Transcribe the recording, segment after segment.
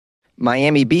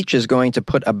Miami Beach is going to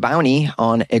put a bounty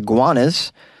on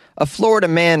iguanas. A Florida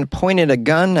man pointed a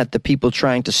gun at the people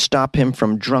trying to stop him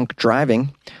from drunk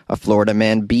driving. A Florida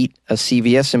man beat a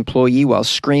CVS employee while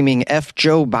screaming F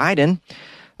Joe Biden.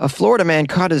 A Florida man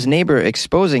caught his neighbor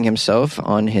exposing himself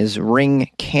on his Ring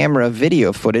camera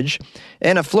video footage.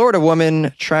 And a Florida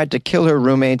woman tried to kill her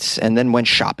roommates and then went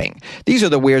shopping. These are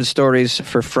the weird stories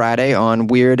for Friday on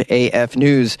Weird AF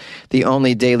News, the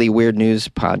only daily weird news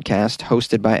podcast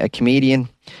hosted by a comedian,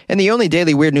 and the only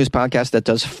daily weird news podcast that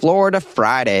does Florida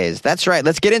Fridays. That's right.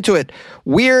 Let's get into it.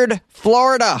 Weird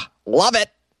Florida. Love it.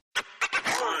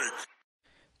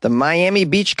 The Miami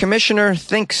Beach commissioner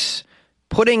thinks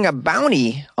putting a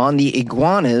bounty on the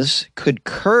iguanas could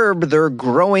curb their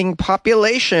growing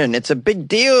population. It's a big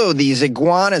deal. These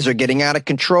iguanas are getting out of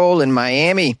control in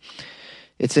Miami.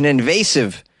 It's an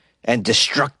invasive and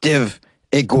destructive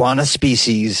iguana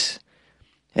species,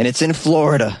 and it's in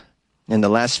Florida. In the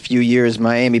last few years,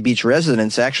 Miami Beach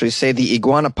residents actually say the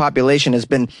iguana population has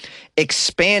been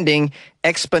expanding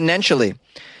exponentially.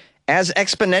 As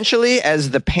exponentially as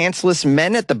the pantsless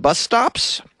men at the bus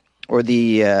stops or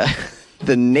the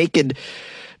naked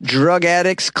drug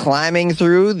addicts climbing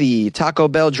through the Taco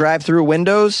Bell drive-through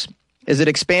windows? Is it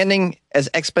expanding as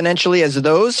exponentially as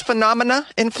those phenomena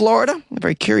in Florida? I'm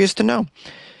very curious to know.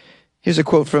 Here's a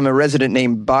quote from a resident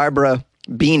named Barbara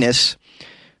Venus,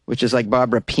 which is like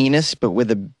Barbara Penis, but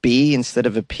with a B instead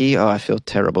of a P. Oh, I feel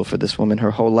terrible for this woman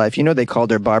her whole life. You know they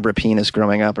called her Barbara Penis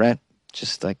growing up, right?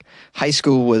 Just like high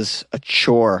school was a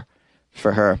chore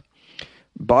for her.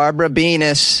 Barbara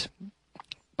Venus.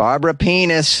 Barbara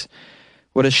Penis.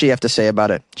 What does she have to say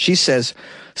about it? She says,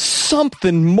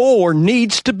 something more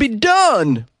needs to be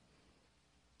done.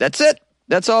 That's it.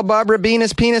 That's all Barbara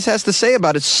Penis has to say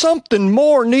about it. Something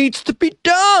more needs to be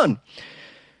done.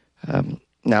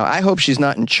 Now, I hope she's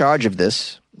not in charge of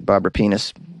this, Barbara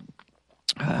Penis,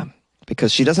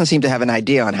 because she doesn't seem to have an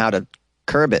idea on how to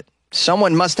curb it.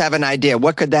 Someone must have an idea.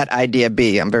 What could that idea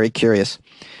be? I'm very curious.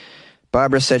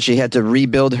 Barbara said she had to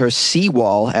rebuild her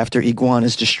seawall after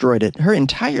iguanas destroyed it. Her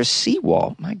entire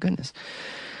seawall. My goodness.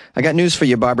 I got news for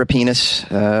you, Barbara Penis.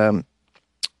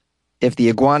 If the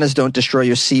iguanas don't destroy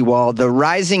your seawall, the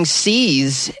rising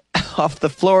seas off the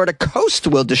Florida coast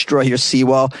will destroy your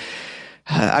seawall.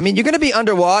 I mean, you're going to be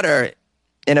underwater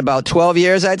in about 12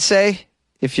 years, I'd say,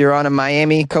 if you're on a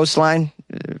Miami coastline,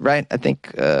 right? I think,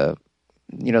 the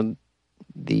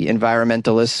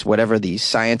environmentalists, whatever, the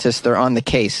scientists, they're on the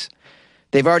case.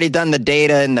 They've already done the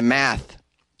data and the math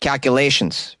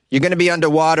calculations. You're going to be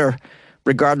underwater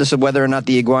regardless of whether or not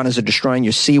the iguanas are destroying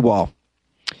your seawall.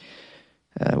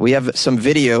 We have some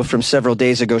video from several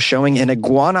days ago showing an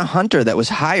iguana hunter that was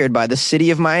hired by the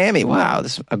city of Miami. Wow,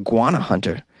 this iguana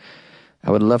hunter.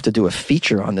 I would love to do a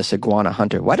feature on this iguana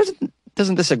hunter. Why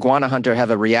doesn't this iguana hunter have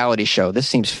a reality show? This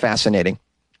seems fascinating.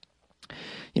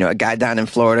 You know, a guy down in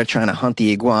Florida trying to hunt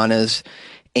the iguanas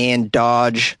and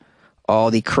dodge all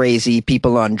the crazy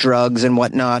people on drugs and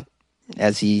whatnot,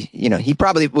 as he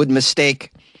probably would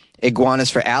mistake iguanas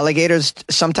for alligators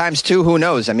sometimes too. Who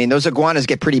knows? I mean, those iguanas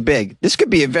get pretty big. This could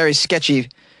be a very sketchy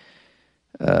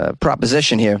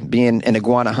proposition here, being an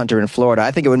iguana hunter in Florida.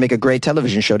 I think it would make a great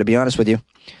television show, to be honest with you.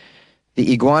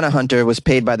 The iguana hunter was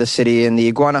paid by the city, and the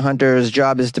iguana hunter's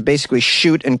job is to basically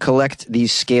shoot and collect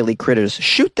these scaly critters.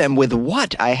 Shoot them with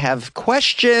what? I have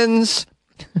questions.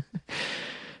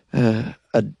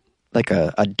 Like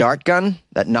a dart gun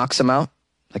that knocks them out,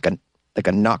 like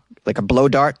a blow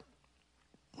dart,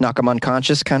 knock them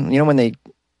unconscious, kind of, when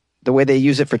the way they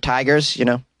use it for tigers,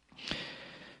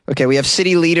 Okay, we have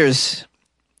city leaders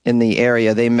in the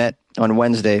area. They met on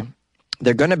Wednesday.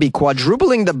 They're going to be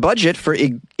quadrupling the budget for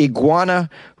iguana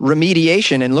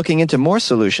remediation and looking into more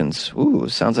solutions. Ooh,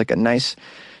 sounds like a nice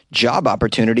job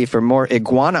opportunity for more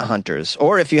iguana hunters.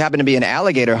 Or if you happen to be an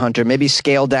alligator hunter, maybe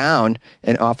scale down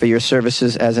and offer your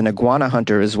services as an iguana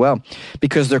hunter as well,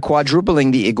 because they're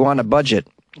quadrupling the iguana budget,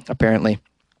 apparently.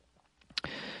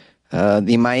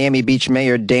 The Miami Beach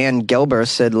mayor, Dan Gelber,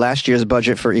 said last year's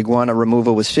budget for iguana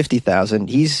removal was $50,000.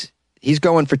 He's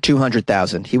going for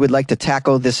 $200,000. He would like to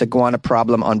tackle this iguana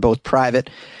problem on both private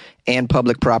and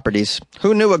public properties.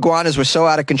 Who knew iguanas were so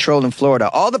out of control in Florida?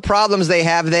 All the problems they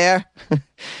have there,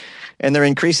 and they're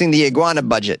increasing the iguana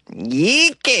budget.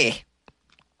 Yeeky!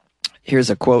 Here's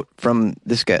a quote from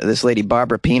this lady,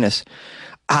 Barbara Penis.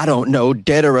 I don't know,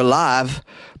 dead or alive,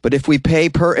 but if we pay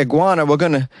per iguana, we're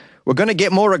gonna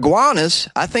get more iguanas.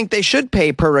 I think they should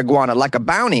pay per iguana, like a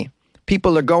bounty.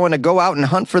 people are going to go out and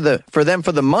hunt for them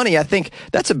for the money, I think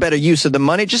that's a better use of the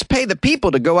money. Just pay the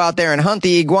people to go out there and hunt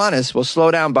the iguanas. Well,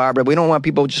 slow down, Barbara. We don't want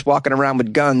people just walking around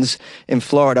with guns in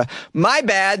Florida. My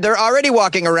bad. They're already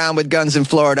walking around with guns in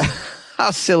Florida.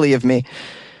 How silly of me.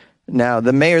 Now,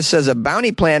 the mayor says a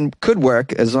bounty plan could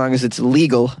work as long as it's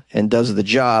legal and does the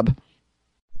job.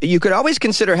 You could always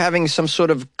consider having some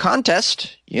sort of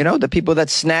contest. The people that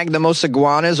snag the most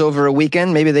iguanas over a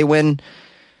weekend, maybe they win,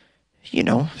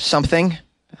 something.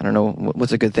 I don't know.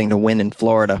 What's a good thing to win in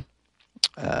Florida?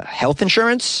 Health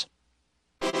insurance?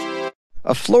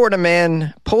 A Florida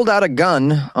man pulled out a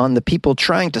gun on the people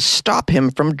trying to stop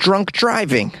him from drunk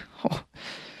driving. Oh,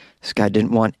 this guy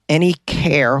didn't want any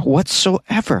care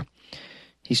whatsoever.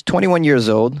 He's 21 years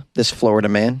old, this Florida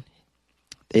man.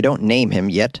 They don't name him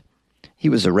yet. He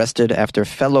was arrested after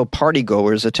fellow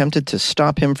partygoers attempted to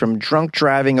stop him from drunk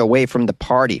driving away from the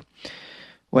party.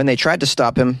 When they tried to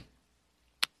stop him,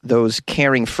 those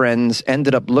caring friends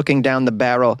ended up looking down the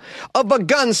barrel of a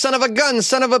gun, son of a gun,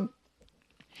 son of a...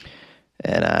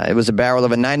 And it was a barrel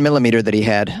of a 9mm that he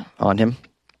had on him,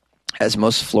 as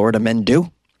most Florida men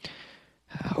do.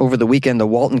 Over the weekend, the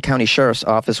Walton County Sheriff's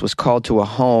Office was called to a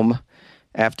home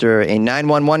after a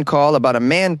 911 call about a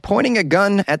man pointing a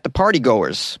gun at the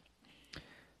partygoers.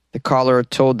 The caller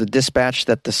told the dispatch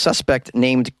that the suspect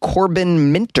named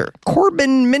Corbin Minter.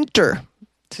 Corbin Minter.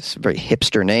 It's a very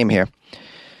hipster name here.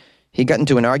 He got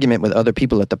into an argument with other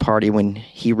people at the party when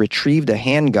he retrieved a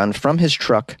handgun from his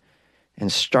truck and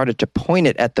started to point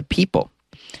it at the people.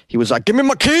 He was like, "Give me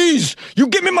my keys! You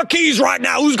give me my keys right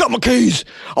now! Who's got my keys?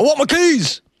 I want my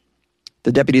keys!"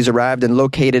 The deputies arrived and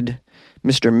located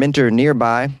Mr. Minter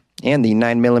nearby and the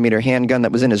 9mm handgun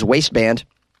that was in his waistband.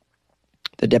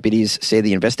 The deputies say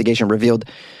the investigation revealed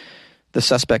the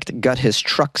suspect got his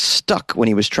truck stuck when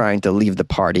he was trying to leave the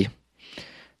party.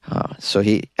 So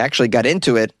he actually got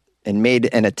into it and made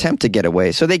an attempt to get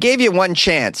away. So they gave you one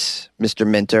chance, Mr.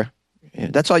 Minter.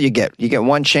 That's all you get. You get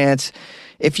one chance.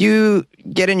 If you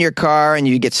get in your car and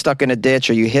you get stuck in a ditch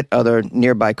or you hit other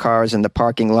nearby cars in the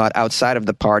parking lot outside of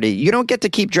the party, you don't get to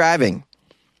keep driving.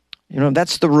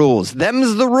 That's the rules.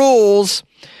 Them's the rules.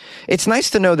 It's nice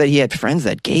to know that he had friends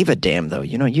that gave a damn, though.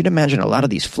 You'd imagine a lot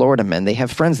of these Florida men, they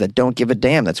have friends that don't give a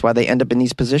damn. That's why they end up in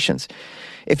these positions.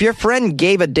 If your friend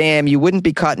gave a damn, you wouldn't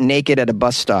be caught naked at a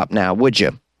bus stop now, would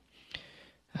you?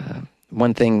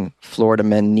 One thing Florida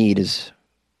men need is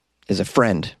a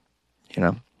friend,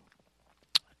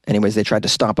 Anyways, they tried to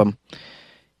stop him.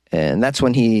 And that's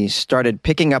when he started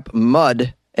picking up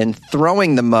mud and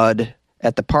throwing the mud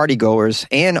at the partygoers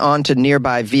and onto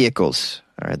nearby vehicles.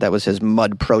 All right, that was his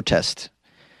mud protest.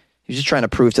 He was just trying to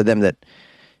prove to them that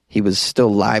he was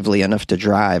still lively enough to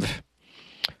drive.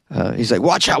 He's like,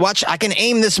 watch out, I can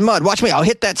aim this mud. Watch me, I'll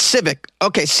hit that Civic.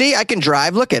 Okay, see, I can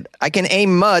drive. Look I can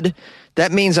aim mud.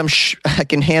 That means I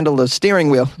can handle the steering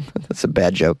wheel. That's a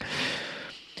bad joke.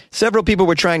 Several people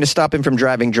were trying to stop him from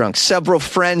driving drunk. Several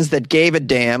friends that gave a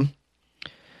damn.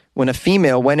 When a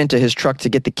female went into his truck to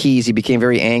get the keys, he became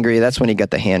very angry. That's when he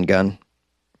got the handgun.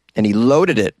 And he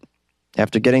loaded it.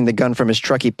 After getting the gun from his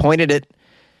truck, he pointed it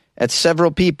at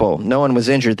several people. No one was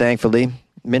injured, thankfully.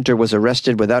 Minter was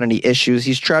arrested without any issues.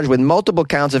 He's charged with multiple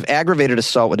counts of aggravated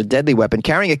assault with a deadly weapon,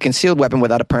 carrying a concealed weapon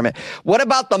without a permit. What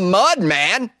about the mud,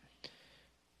 man?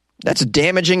 That's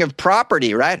damaging of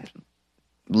property, right?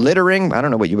 Littering. I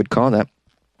don't know what you would call that.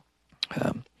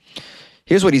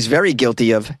 Here's what he's very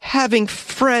guilty of. Having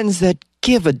friends that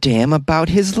give a damn about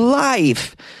his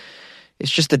life.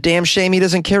 It's just a damn shame he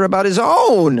doesn't care about his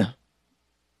own.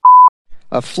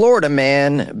 A Florida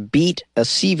man beat a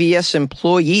CVS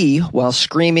employee while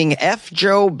screaming, "F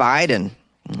Joe Biden."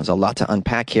 There's a lot to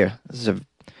unpack here. This is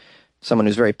someone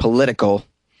who's very political.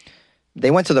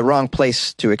 They went to the wrong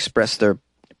place to express their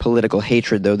political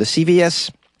hatred, though. The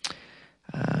CVS,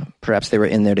 perhaps they were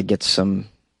in there to get some,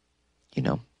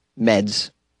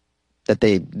 meds that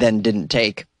they then didn't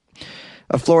take.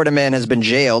 A Florida man has been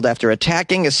jailed after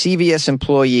attacking a CVS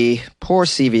employee. Poor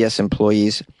CVS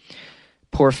employees.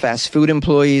 Poor fast food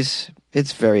employees.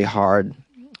 It's very hard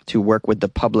to work with the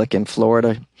public in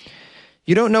Florida.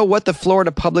 You don't know what the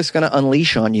Florida public's going to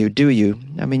unleash on you, do you?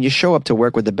 I mean, you show up to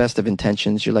work with the best of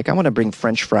intentions. You're like, I want to bring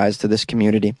French fries to this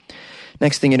community.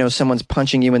 Next thing you know, someone's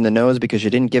punching you in the nose because you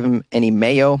didn't give him any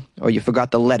mayo or you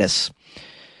forgot the lettuce.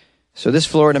 So this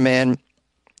Florida man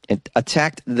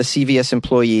attacked the CVS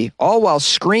employee, all while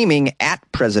screaming at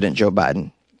President Joe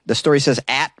Biden. The story says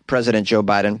at President Joe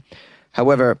Biden.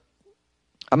 However,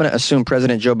 I'm going to assume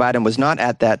President Joe Biden was not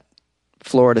at that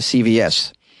Florida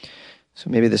CVS. So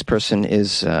maybe this person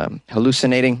is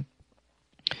hallucinating.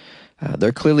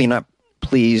 They're clearly not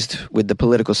pleased with the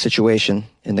political situation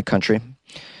in the country.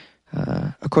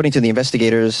 According to the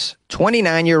investigators,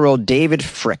 29-year-old David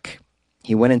Frick,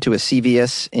 he went into a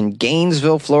CVS in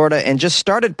Gainesville, Florida, and just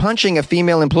started punching a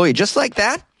female employee. Just like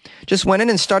that. Just went in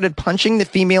and started punching the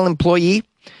female employee.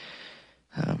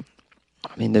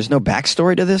 There's no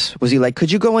backstory to this. Was he like,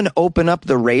 could you go and open up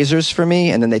the razors for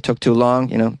me? And then they took too long.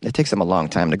 It takes them a long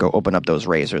time to go open up those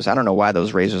razors. I don't know why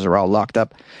those razors are all locked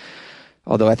up.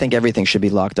 Although I think everything should be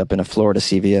locked up in a Florida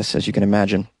CVS, as you can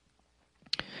imagine.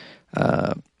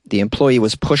 The employee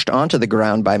was pushed onto the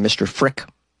ground by Mr. Frick,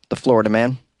 the Florida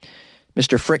man.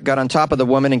 Mr. Frick got on top of the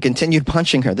woman and continued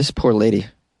punching her. This poor lady.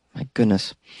 My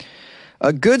goodness.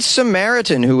 A good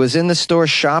Samaritan who was in the store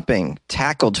shopping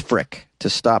tackled Frick to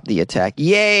stop the attack.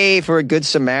 Yay for good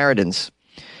Samaritans.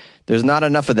 There's not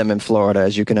enough of them in Florida,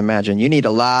 as you can imagine. You need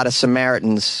a lot of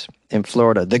Samaritans in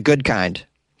Florida, the good kind.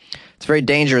 It's very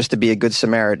dangerous to be a good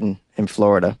Samaritan in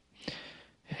Florida.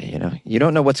 You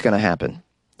don't know what's going to happen.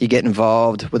 You get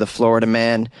involved with a Florida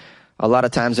man. A lot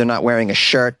of times they're not wearing a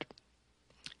shirt.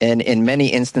 And in many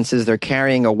instances, they're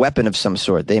carrying a weapon of some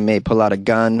sort. They may pull out a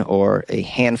gun or a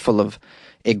handful of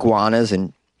iguanas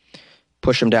and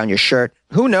push them down your shirt.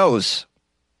 Who knows?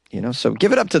 So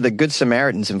give it up to the good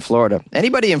Samaritans in Florida.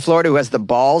 Anybody in Florida who has the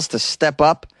balls to step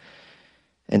up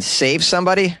and save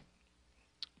somebody?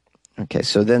 Okay,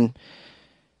 so then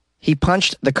he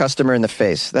punched the customer in the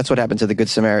face. That's what happened to the good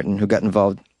Samaritan who got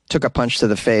involved. Took a punch to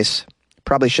the face.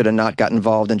 Probably should have not got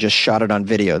involved and just shot it on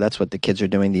video. That's what the kids are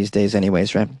doing these days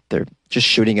anyways, right? They're just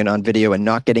shooting it on video and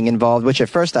not getting involved, which at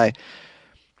first I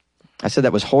said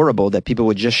that was horrible, that people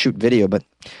would just shoot video. But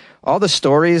all the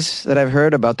stories that I've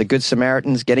heard about the good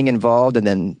Samaritans getting involved and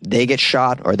then they get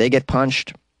shot or they get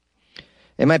punched,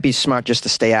 it might be smart just to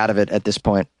stay out of it at this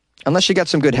point, unless you got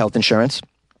some good health insurance.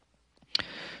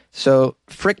 So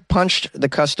Frick punched the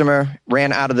customer,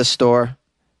 ran out of the store.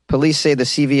 Police say the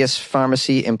CVS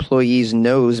pharmacy employee's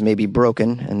nose may be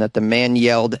broken and that the man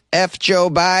yelled, "F Joe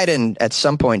Biden," at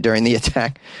some point during the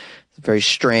attack. Very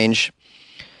strange.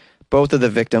 Both of the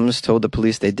victims told the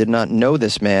police they did not know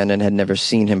this man and had never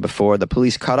seen him before. The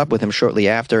police caught up with him shortly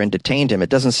after and detained him. It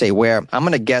doesn't say where. I'm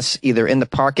going to guess either in the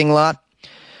parking lot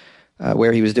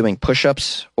where he was doing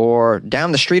push-ups or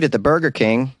down the street at the Burger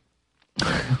King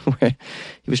where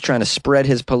he was trying to spread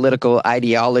his political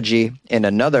ideology in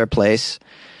another place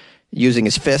using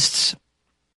his fists.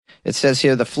 It says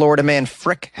here the Florida man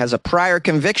Frick has a prior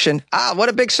conviction. What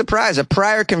a big surprise. A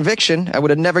prior conviction. I would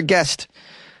have never guessed.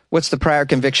 What's the prior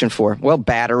conviction for? Well,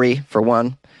 battery, for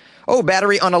one. Oh,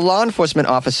 battery on a law enforcement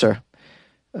officer.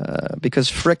 Because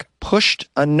Frick pushed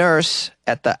a nurse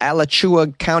at the Alachua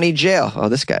County Jail. Oh,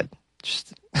 this guy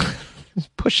just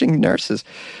pushing nurses.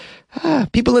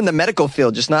 People in the medical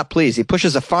field just not pleased. He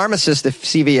pushes a pharmacist at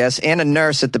CVS and a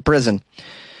nurse at the prison.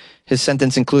 His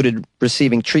sentence included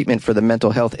receiving treatment for the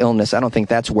mental health illness. I don't think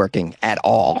that's working at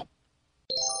all.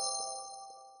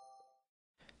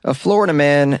 A Florida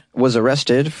man was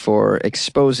arrested for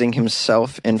exposing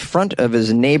himself in front of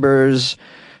his neighbor's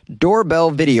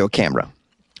doorbell video camera.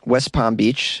 West Palm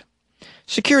Beach.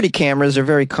 Security cameras are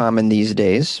very common these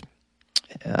days.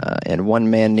 And one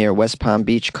man near West Palm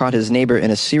Beach caught his neighbor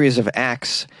in a series of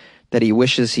acts that he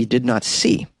wishes he did not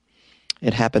see.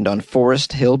 It happened on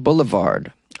Forest Hill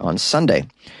Boulevard on Sunday.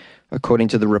 According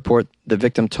to the report, the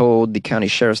victim told the county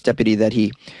sheriff's deputy that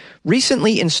he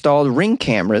recently installed Ring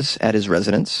cameras at his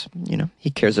residence.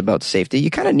 He cares about safety. You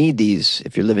kind of need these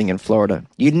if you're living in Florida.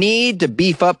 You need to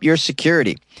beef up your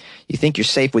security. You think you're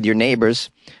safe with your neighbors,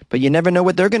 but you never know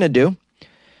what they're going to do.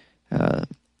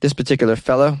 This particular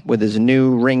fella with his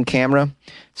new Ring camera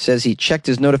says he checked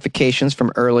his notifications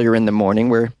from earlier in the morning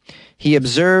where he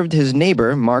observed his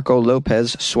neighbor, Marco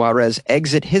Lopez Suarez,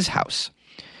 exit his house.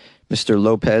 Mr.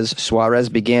 Lopez Suarez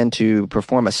began to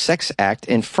perform a sex act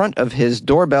in front of his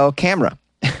doorbell camera.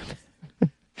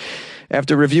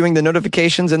 After reviewing the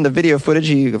notifications and the video footage,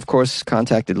 he, of course,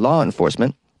 contacted law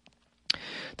enforcement.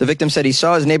 The victim said he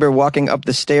saw his neighbor walking up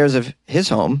the stairs of his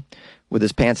home with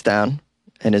his pants down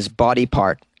and his body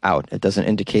part out. It doesn't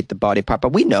indicate the body part,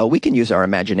 but we know, we can use our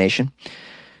imagination.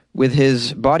 With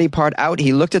his body part out,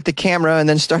 he looked at the camera and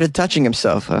then started touching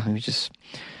himself.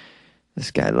 This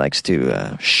guy likes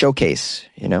to showcase,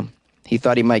 He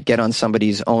thought he might get on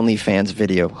somebody's OnlyFans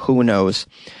video. Who knows?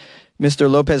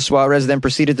 Mr. Lopez Suarez then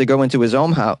proceeded to go into his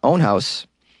own house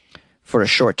for a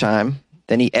short time.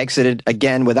 Then he exited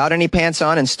again without any pants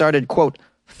on and started, quote,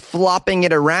 flopping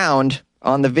it around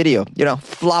on the video.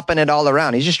 Flopping it all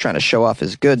around. He's just trying to show off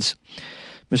his goods.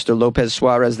 Mr. Lopez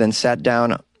Suarez then sat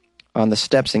down on the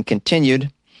steps and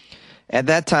continued. At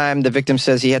that time, the victim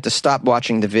says he had to stop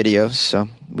watching the video, so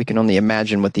we can only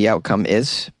imagine what the outcome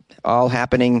is. All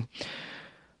happening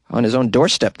on his own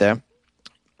doorstep there.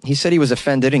 he said he was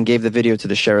offended and gave the video to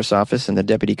the sheriff's office, and the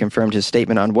deputy confirmed his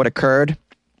statement on what occurred.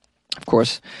 Of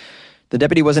course, the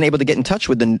deputy wasn't able to get in touch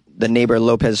with the neighbor,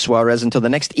 Lopez Suarez, until the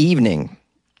next evening.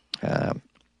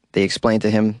 They explained to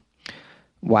him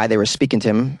why they were speaking to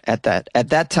him. At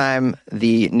that time,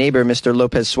 the neighbor, Mr.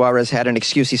 Lopez Suarez, had an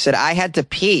excuse. He said, I had to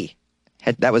pee.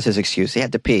 That was his excuse. He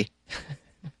had to pee.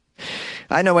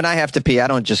 I know when I have to pee, I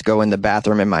don't just go in the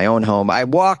bathroom in my own home. I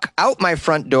walk out my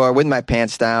front door with my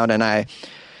pants down, and I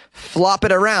flop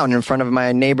it around in front of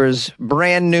my neighbor's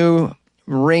brand new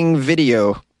Ring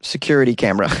video security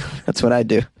camera. That's what I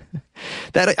do.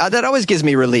 That always gives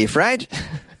me relief, right?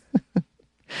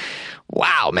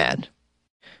 Wow, man.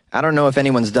 I don't know if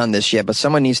anyone's done this yet, but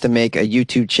someone needs to make a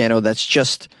YouTube channel that's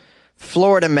just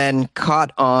Florida men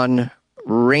caught on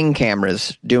Ring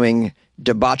cameras doing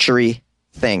debauchery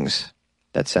things.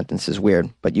 That sentence is weird,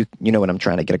 but you know what I'm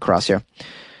trying to get across here.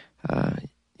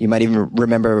 You might even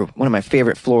remember one of my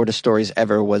favorite Florida stories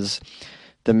ever was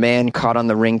the man caught on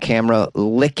the Ring camera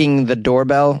licking the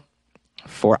doorbell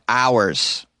for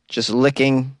hours. Just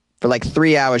licking, for like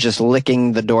 3 hours, just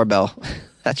licking the doorbell.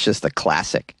 That's just a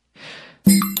classic.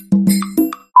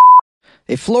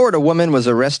 A Florida woman was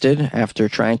arrested after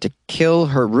trying to kill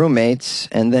her roommates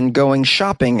and then going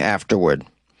shopping afterward.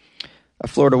 A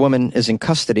Florida woman is in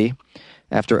custody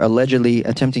after allegedly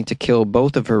attempting to kill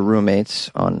both of her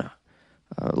roommates on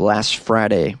last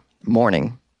Friday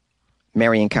morning.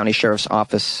 Marion County Sheriff's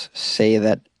Office say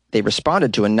that they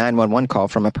responded to a 911 call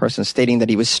from a person stating that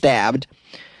he was stabbed.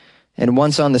 And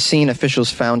once on the scene,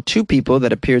 officials found two people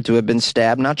that appeared to have been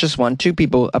stabbed. Not just one, two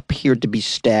people appeared to be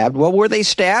stabbed. Well, were they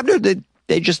stabbed, or did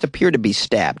they just appear to be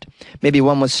stabbed? Maybe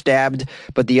one was stabbed,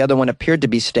 but the other one appeared to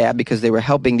be stabbed because they were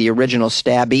helping the original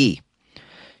stabbee.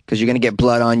 Because you're going to get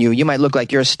blood on you. You might look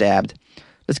like you're stabbed.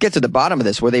 Let's get to the bottom of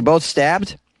this. Were they both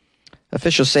stabbed?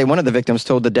 Officials say one of the victims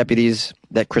told the deputies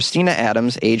that Christina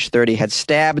Adams, age 30, had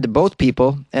stabbed both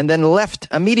people and then left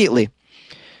immediately.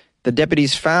 The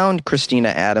deputies found Christina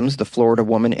Adams, the Florida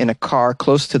woman, in a car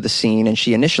close to the scene, and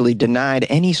she initially denied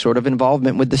any sort of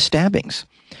involvement with the stabbings.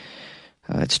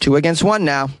 It's 2 against 1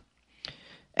 now.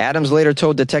 Adams later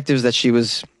told detectives that she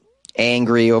was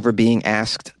angry over being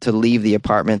asked to leave the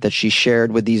apartment that she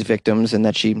shared with these victims, and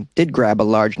that she did grab a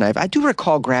large knife. I do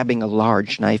recall grabbing a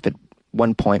large knife at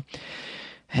one point,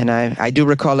 and I do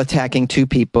recall attacking 2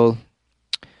 people.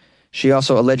 She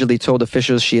also allegedly told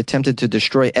officials she attempted to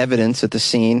destroy evidence at the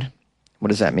scene. What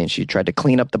does that mean? She tried to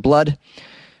clean up the blood?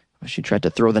 She tried to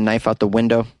throw the knife out the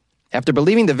window? After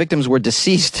believing the victims were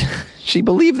deceased, she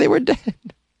believed they were dead.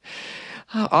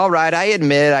 All right, I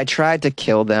admit I tried to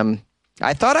kill them.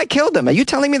 I thought I killed them. Are you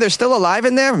telling me they're still alive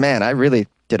in there? Man, I really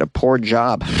did a poor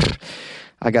job.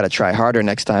 I got to try harder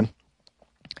next time.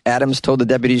 Adams told the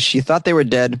deputies she thought they were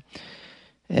dead,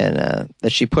 and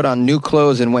that she put on new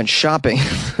clothes and went shopping.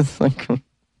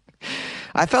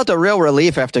 I felt a real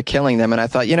relief after killing them, and I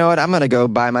thought, you know what, I'm going to go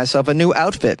buy myself a new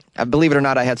outfit. Believe it or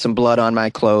not, I had some blood on my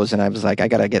clothes, and I was like, I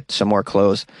got to get some more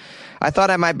clothes. I thought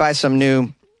I might buy some new,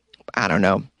 I don't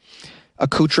know,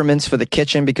 accoutrements for the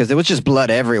kitchen, because there was just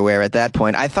blood everywhere at that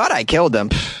point. I thought I killed them.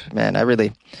 Man, I've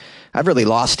really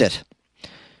lost it.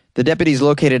 The deputies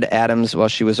located Adams while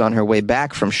she was on her way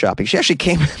back from shopping. She actually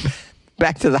came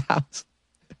back to the house.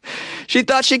 She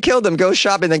thought she killed him, goes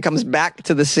shopping, then comes back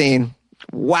to the scene.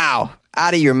 Wow,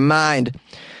 out of your mind.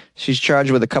 She's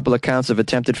charged with a couple of counts of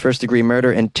attempted first-degree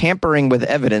murder and tampering with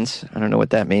evidence. I don't know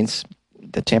what that means,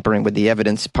 the tampering with the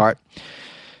evidence part.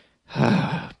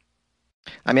 I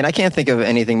mean, I can't think of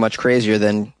anything much crazier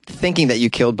than thinking that you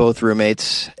killed both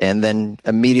roommates and then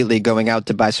immediately going out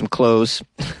to buy some clothes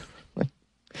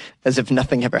as if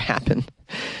nothing ever happened.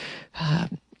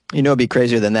 You know what'd be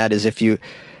crazier than that is if you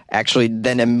actually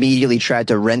then immediately tried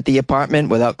to rent the apartment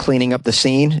without cleaning up the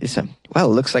scene. You said, well,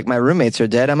 it looks like my roommates are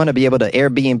dead. I'm going to be able to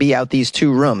Airbnb out these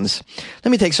 2 rooms.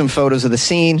 Let me take some photos of the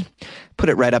scene, put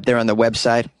it right up there on the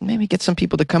website. Maybe get some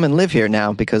people to come and live here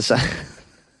now because,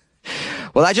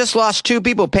 well, I just lost 2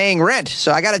 people paying rent,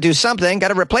 so I got to do something.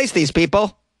 Got to replace these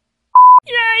people.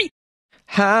 Yay!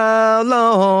 How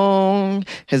long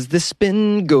has this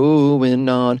been going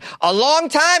on? A long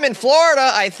time in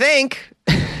Florida, I think.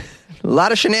 A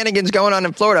lot of shenanigans going on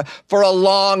in Florida for a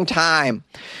long time.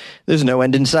 There's no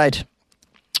end in sight.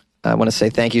 I want to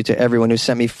say thank you to everyone who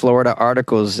sent me Florida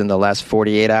articles in the last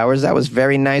 48 hours. That was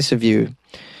very nice of you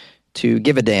to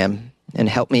give a damn and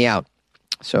help me out.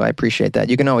 So I appreciate that.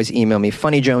 You can always email me,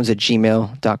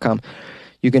 funnyjones@gmail.com.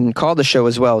 You can call the show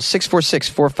as well,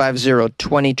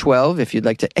 646-450-2012, if you'd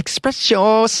like to express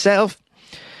yourself.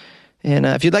 And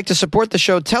if you'd like to support the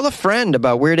show, tell a friend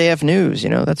about Weird AF News. You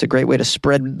know, that's a great way to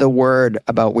spread the word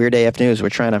about Weird AF News. We're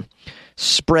trying to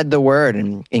spread the word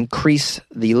and increase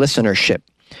the listenership.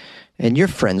 And your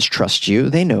friends trust you.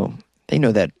 They know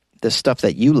that the stuff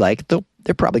that you like,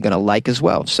 they're probably going to like as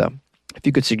well. So if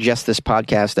you could suggest this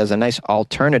podcast as a nice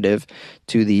alternative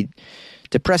to the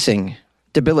depressing,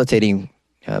 debilitating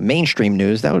mainstream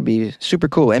news, that would be super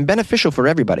cool and beneficial for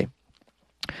everybody.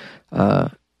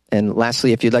 And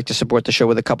lastly, if you'd like to support the show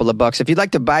with a couple of bucks, if you'd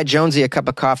like to buy Jonesy a cup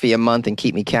of coffee a month and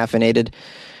keep me caffeinated,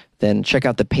 then check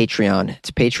out the Patreon.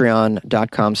 It's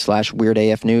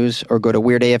patreon.com/weirdafnews, or go to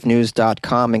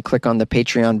weirdafnews.com and click on the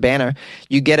Patreon banner.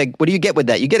 What do you get with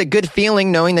that? You get a good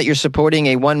feeling knowing that you're supporting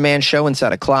a one-man show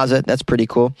inside a closet. That's pretty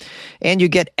cool. And you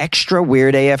get extra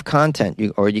Weird AF content,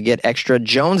 or you get extra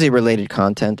Jonesy-related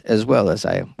content, as well as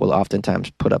I will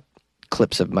oftentimes put up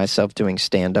clips of myself doing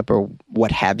stand-up or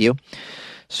what have you.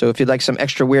 So if you'd like some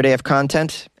extra Weird AF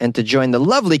content and to join the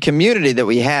lovely community that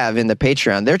we have in the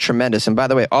Patreon, they're tremendous. And by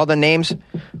the way, all the names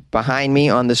behind me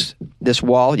on this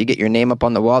wall, you get your name up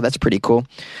on the wall. That's pretty cool.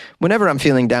 Whenever I'm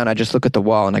feeling down, I just look at the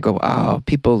wall and I go, oh,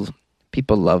 people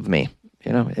love me.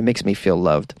 You know, it makes me feel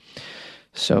loved.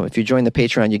 So if you join the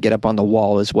Patreon, you get up on the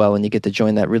wall as well, and you get to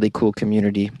join that really cool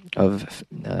community of,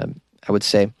 I would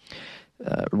say,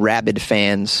 rabid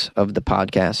fans of the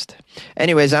podcast.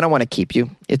 Anyways, I don't want to keep you.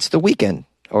 It's the weekend.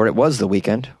 Or it was the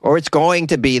weekend, or it's going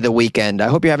to be the weekend. I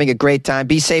hope you're having a great time.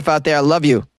 Be safe out there. I love you.